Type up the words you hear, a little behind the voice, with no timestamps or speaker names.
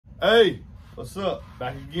Hey, what's up?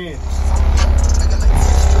 Back again.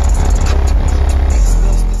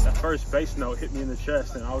 That first bass note hit me in the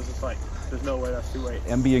chest, and I was just like, there's no way that's too late.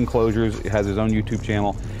 MB Enclosures has his own YouTube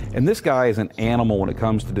channel, and this guy is an animal when it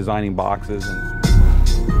comes to designing boxes.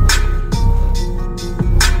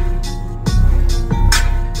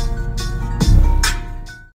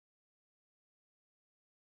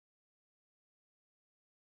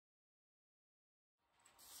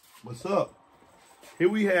 What's up? Here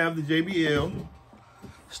we have the JBL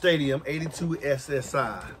Stadium 82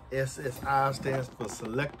 SSI. SSI stands for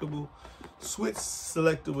Switch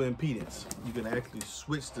Selectable Impedance. You can actually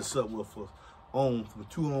switch the subwoofer on from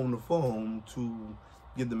 2 ohm to 4 ohm to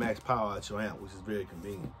get the max power out your amp, which is very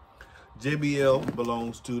convenient. JBL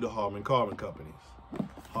belongs to the Harmon Kardon companies.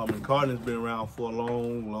 Harmon Kardon has been around for a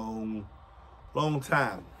long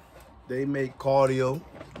time. They make cardio,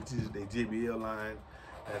 which is their JBL line.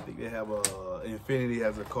 I think they have Infinity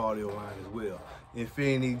has a cardio line as well.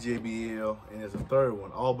 Infinity, JBL, and there's a third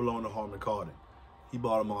one, all belong to Harmon Kardon. He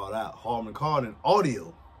bought them all out. Harmon Kardon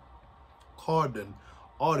audio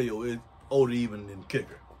is older even than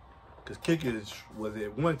Kicker. Because Kicker was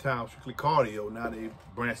at one time strictly cardio, now they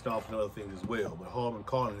branched off in other things as well. But Harmon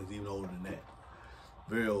Kardon is even older than that.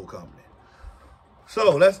 Very old company.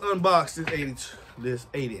 So let's unbox this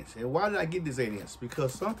 8-inch. And why did I get this 8-inch?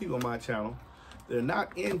 Because some people on my channel, they're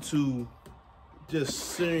not into just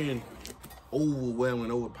seeing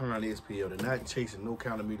overwhelming, overpowering SPL. They're not chasing no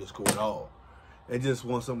counter-meter score at all. They just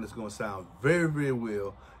want something that's going to sound very, very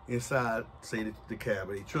well inside, say, the cab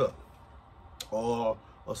of their truck or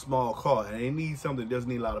a small car. And they need something that doesn't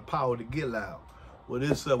need a lot of power to get loud. Well,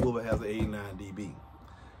 this subwoofer has an 89 dB.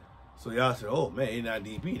 So y'all say, oh man, 89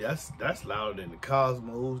 dB, that's louder than the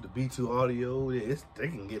Cosmos, the B2 Audio. They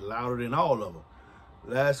can get louder than all of them.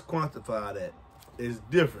 Let's quantify that. It's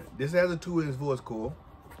different. This has a 2-inch voice core.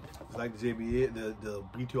 It's like the JBL, the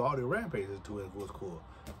B2 Audio Rampage is a 2-inch voice core,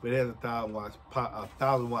 but it has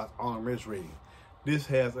 1,000 watts RMS rating. This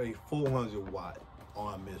has a 400 watt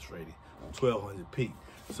RMS rating, 1200 peak.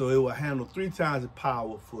 So it will handle 3 times the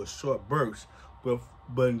power for a short burst. But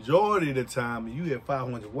majority of the time, you have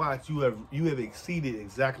 500 watts, you have exceeded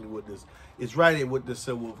exactly what this. It's right at what this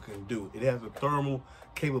subwoofer can do. It has the thermal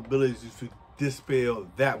capabilities to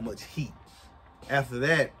dispel that much heat. After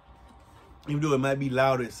that, even though it might be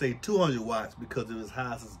louder at, say, 200 watts because of its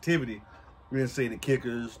high sensitivity, we're going to say the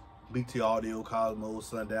Kickers, BT Audio, Cosmos,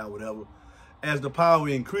 Sundown, whatever. As the power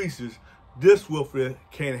increases, this woofer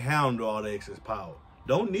can't handle all the excess power.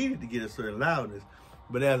 Don't need it to get a certain loudness,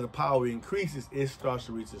 but as the power increases, it starts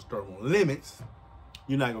to reach its thermal limits.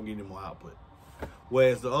 You're not going to get any more output.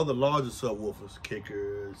 Whereas the other larger subwoofers,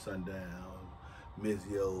 Kickers, Sundown,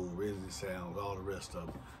 Mizio, Resi Sounds, all the rest of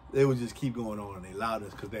them, they would just keep going on in their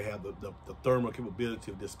loudness because they have the thermal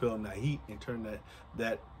capability of dispelling that heat and turn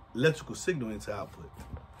that electrical signal into output.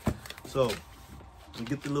 So you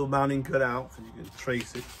get the little mounting cut out so you can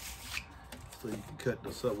trace it, so you can cut the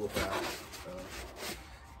subwoofer out.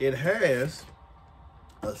 It has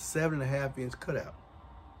a 7.5-inch cutout.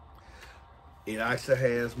 It actually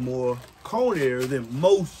has more cone area than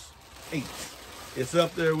most 8s. It's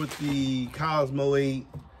up there with the Cosmo 8,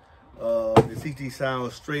 the CT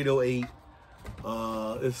Sound Strato 8.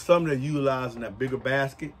 It's something that utilizes in that bigger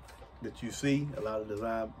basket that you see a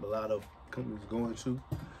lot of companies going to.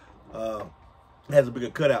 It has a bigger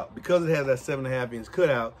cutout. Because it has that 7.5-inch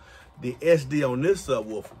cutout, the SD on this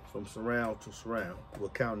subwoofer from surround to surround, we're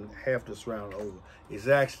counting half the surround over, is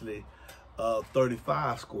actually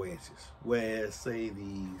 35 square inches. Whereas, say,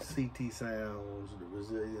 the CT Sounds, the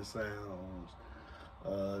Resilient Sounds,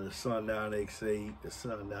 the Sundown X8, the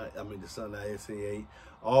Sundown SA8,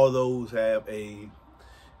 all those have a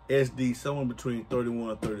SD somewhere between 31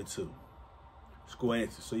 and 32 square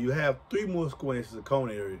inches. So you have 3 more square inches of cone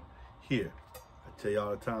area here. I tell you all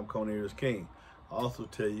the time, cone area is king. I also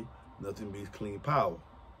tell you, nothing beats clean power.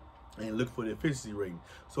 And look for the efficiency rating.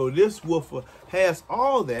 So this woofer has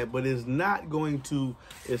all that, but it's not going to,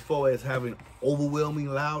 as far as having overwhelming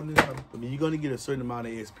loudness. I mean, you're going to get a certain amount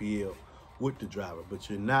of SPL with the driver, but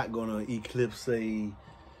you're not going to eclipse, say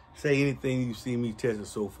anything you've seen me testing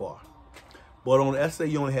so far. But on, let's say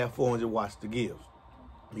you only have 400 watts to give.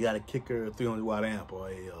 You got a Kicker 300 watt amp, or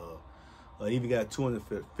even got a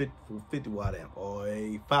 250 watt amp, or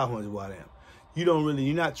a 500 watt amp. You're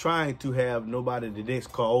not trying to have nobody the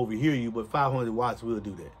next car overhear you, but 500 watts will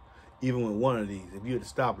do that. Even with one of these, if you're at the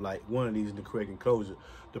stoplight, one of these in the correct enclosure,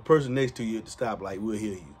 the person next to you at the stoplight will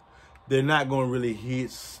hear you. They're not going to really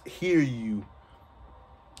hear you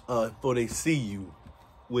before they see you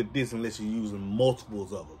with this unless you're using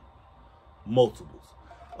multiples of them. Multiples.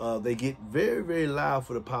 They get very, very loud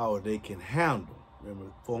for the power they can handle.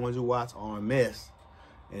 Remember, 400 watts RMS,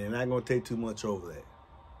 and they're not going to take too much over that.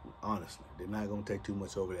 Honestly, they're not going to take too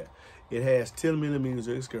much over that. It has 10 millimeters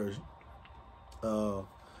of excursion. The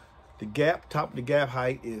gap, top of the gap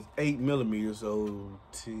height is 8 millimeters, so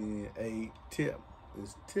 10.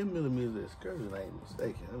 It's 10 millimeters of excursion, I ain't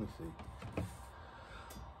mistaken. Let me see.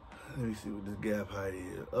 Let me see what this gap height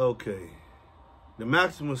is. Okay. The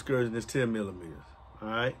maximum excursion is 10 millimeters. All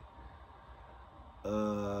right.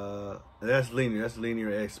 That's linear. That's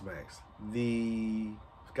linear X-Max.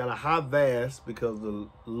 It's got a high VAS because of the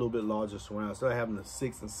little bit larger surround. So having a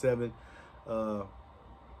 6 and 7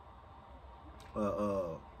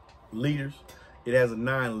 liters. It has a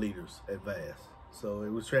 9 liters at VAS. So it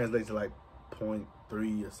would translate to like 0.3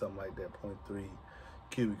 or something like that, 0.3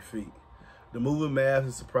 cubic feet. The moving mass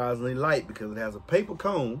is surprisingly light because it has a paper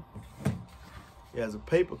cone. It has a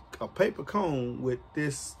paper cone with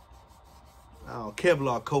this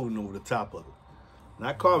Kevlar coating over the top of it.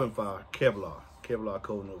 Not carbon fiber, Kevlar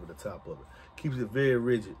coating over the top of it. Keeps it very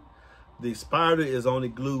rigid. The spider is only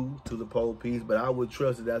glued to the pole piece, but I would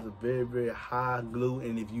trust that that's a very, very high glue.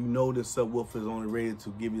 And if you know this subwoofer is only rated to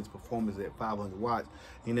give you its performance at 500 watts,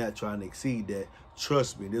 you're not trying to exceed that.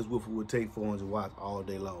 Trust me, this woofer will take 400 watts all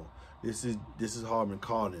day long. This is Harmon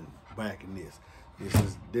Kardon back in this.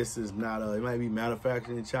 This is not it might be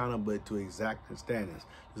manufactured in China, but to exacting standards.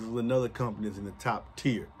 This is another company that's in the top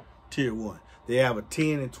tier 1. They have a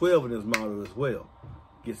 10 and 12 in this model as well.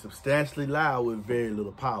 Get substantially loud with very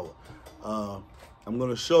little power. I'm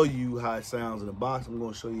going to show you how it sounds in the box. I'm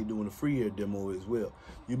going to show you doing a free air demo as well.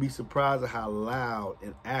 You'll be surprised at how loud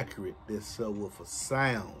and accurate this subwoofer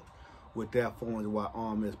sounds with that 400 watt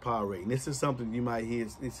RMS power rating. This is something you might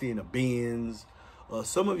see in a Benz.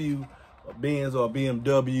 Some of you, a Benz or a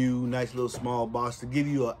BMW, nice little small box to give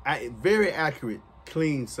you a very accurate,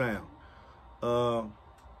 clean sound.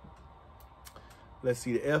 Let's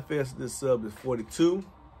see, the FS of this sub is 42.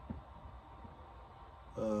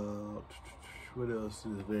 What else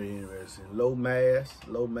is very interesting? Low mass,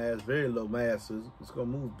 very low mass. So it's gonna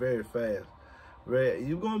move very fast.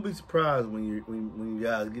 You're gonna be surprised when you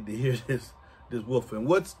guys get to hear this woofer. And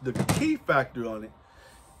what's the key factor on it?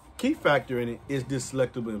 Key factor in it is this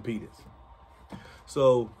selectable impedance.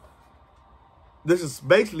 So this is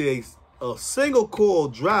basically a single coil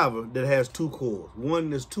driver that has 2 coils.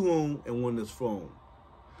 One that's 2 ohm and one that's 4 ohm.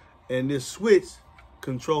 And this switch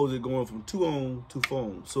controls it going from 2 ohm to 4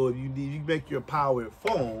 ohm. So if you make your power at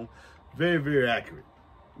 4 ohm, very, very accurate,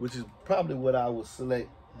 which is probably what I would select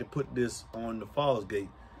to put this on the false gate.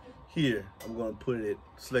 Here, I'm going to put it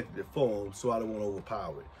selected at 4 ohm so I don't want to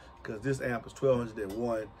overpower it. Because this amp is 1200 at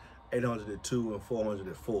 1, 800 at 2, and 400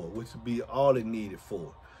 at 4, which would be all it needed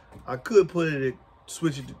for. I could put it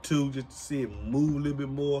switch it to 2 just to see it move a little bit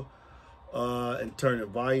more and turn the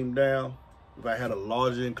volume down. If I had a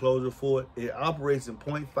larger enclosure for it, it operates in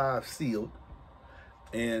 0.5 sealed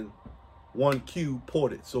and 1 cube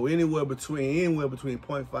ported. So anywhere between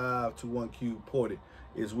 0.5 to 1 cube ported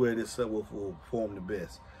is where this subwoofer will perform the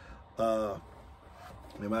best. And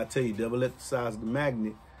I tell you, never let the size of the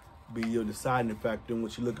magnet be your deciding factor in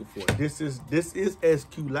what you're looking for. This is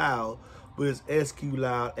SQ loud, but it's SQ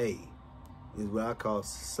loud A. Is what I call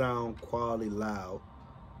sound quality loud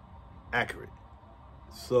accurate.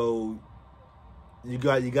 So you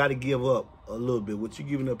got to give up a little bit. What you're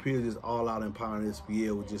giving up here is all out empowering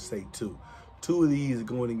SPL would just say 2. 2 of these are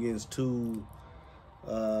going against 2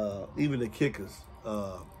 even the kickers,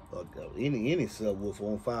 any subwoofer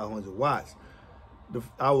on 500 watts.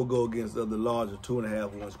 I would go against other larger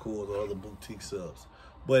 2.5 inch coils or other boutique subs.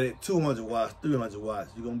 But at 200 watts, 300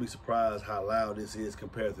 watts, you're going to be surprised how loud this is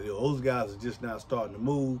compared to those guys are just now starting to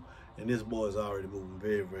move, and this boy is already moving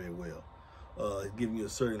very, very well. It's giving you a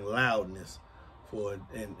certain loudness for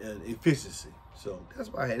and efficiency. So that's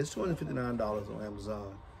why I had it. It's $259 on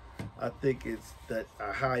Amazon. I think it's that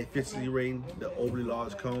a high efficiency rating, the overly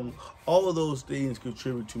large cone. All of those things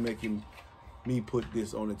contribute to making me put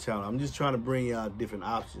this on the channel. I'm just trying to bring you out different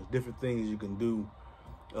options, different things you can do.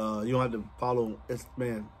 You don't have to follow,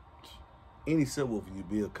 man, any subwoofer you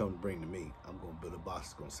build, come bring to me. I'm going to build a box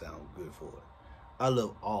that's going to sound good for it. I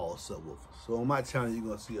love all subwoofers. So on my channel, you're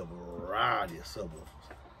going to see a variety of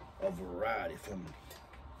subwoofers. A variety from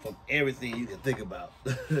everything you can think about.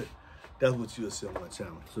 That's what you'll see on my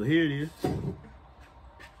channel. So here it is.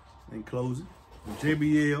 Enclosure.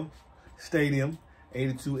 JBL Stadium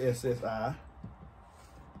 82 SSI.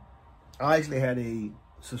 I actually had a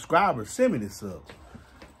subscriber send me this sub.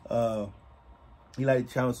 He liked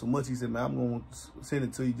the channel so much, he said, man, I'm going to send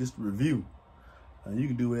it to you just to review. You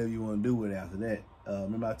can do whatever you want to do with it after that.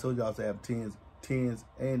 Remember I told y'all to have 10 10s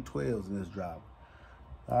and 12s in this driver.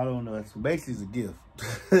 I don't know. So basically, it's a gift.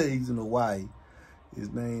 He's in Hawaii. His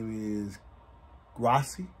name is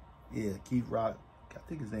Rossi. Yeah, Keith Rossi. I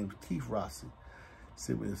think his name is Keith Rossi.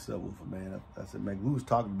 Sit with his subwoofer, man. I said, man, we was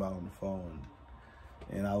talking about it on the phone.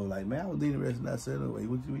 And I was like, man, I was interested. And I said, oh,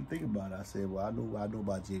 what do you think about it? I said, well, I know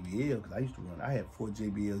about JBL because I used to run. I had 4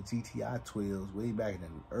 JBL GTI 12s way back in the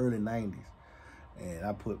early 90s. And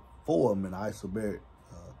I put 4 of them in isobaric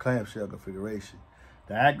clamshell configuration.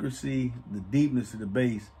 The accuracy, the deepness of the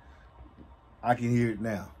bass, I can hear it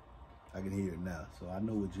now. I can hear it now. So I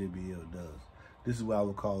know what JBL does. This is what I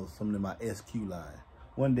would call something in my SQ line.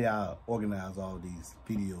 One day I'll organize all these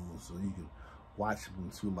videos so you can watch them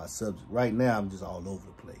and see my subject. Right now, I'm just all over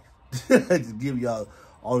the place. Just give y'all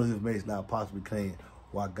all the information I possibly can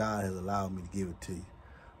while God has allowed me to give it to you.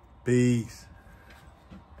 Peace.